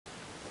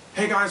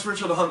Hey guys,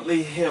 Richard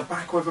Huntley here,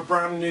 back with a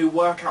brand new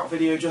workout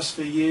video just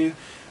for you.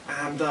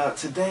 And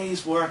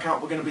today's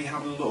workout we're going to be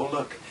having a little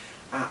look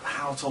at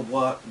how to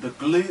work the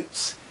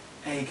glutes,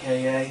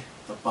 aka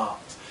the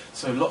butt.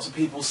 So lots of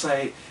people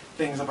say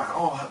things about,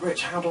 oh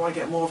Rich, how do I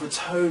get more of a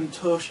toned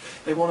tush?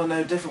 They want to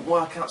know different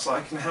workouts that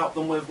I can help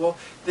them with. Well,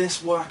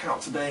 this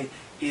workout today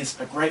is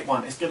a great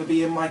one. It's going to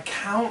be in my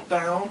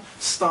countdown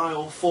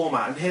style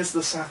format, and here's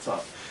the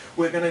setup.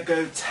 We're going to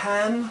go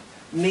 10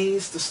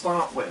 knees to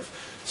start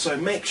with. So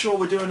make sure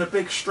we're doing a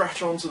big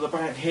stretch onto the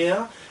back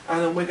here, and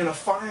then we're going to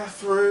fire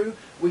through.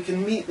 We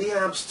can meet the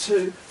abs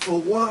too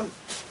for 1,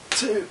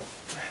 2,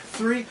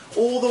 3,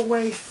 all the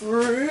way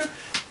through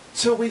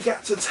till we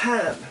get to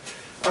 10.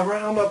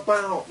 Around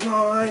about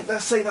 9,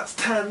 let's say that's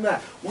 10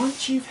 there.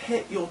 Once you've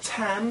hit your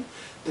 10,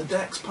 the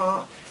next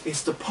part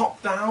is to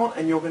pop down,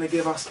 and you're going to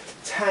give us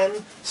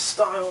 10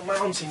 style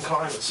mountain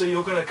climbers. So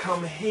you're going to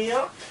come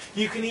here.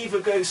 You can either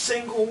go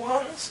single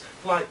ones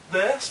like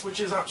this, which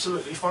is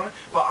absolutely fine,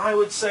 but I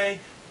would say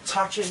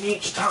touching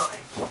each time.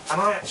 And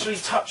I actually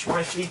touch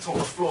my feet on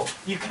the floor.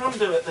 You can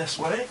do it this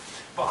way,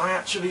 but I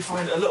actually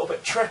find it a little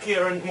bit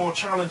trickier and more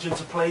challenging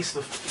to place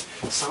the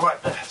feet. So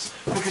like this,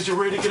 because you're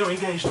really going to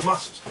engage the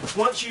muscles.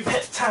 Once you've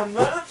hit 10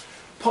 there,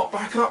 pop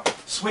back up,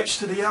 switch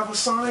to the other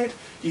side,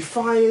 you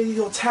fire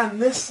your 10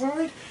 this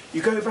side,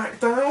 you go back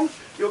down,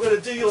 you're going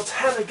to do your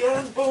 10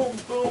 again, boom,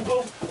 boom,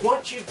 boom.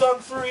 Once you've done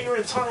through your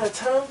entire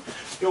 10,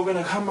 you're going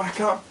to come back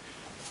up.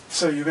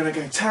 So you're going to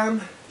go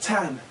 10,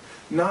 10,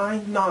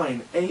 9,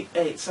 9, 8,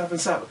 8, 7,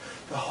 7,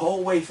 the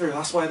whole way through.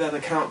 That's why they're the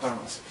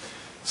countdowns.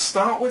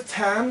 Start with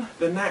 10,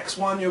 the next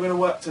one you're going to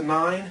work to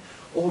 9,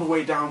 all the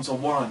way down to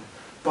 1.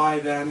 By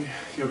then,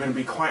 you're going to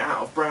be quite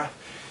out of breath,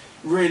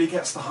 really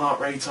gets the heart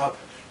rate up.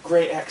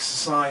 Great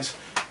exercise,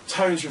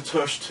 tones your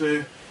tush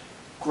too.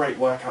 Great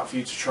workout for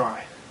you to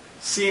try.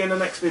 See you in the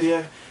next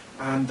video,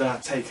 and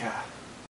take care.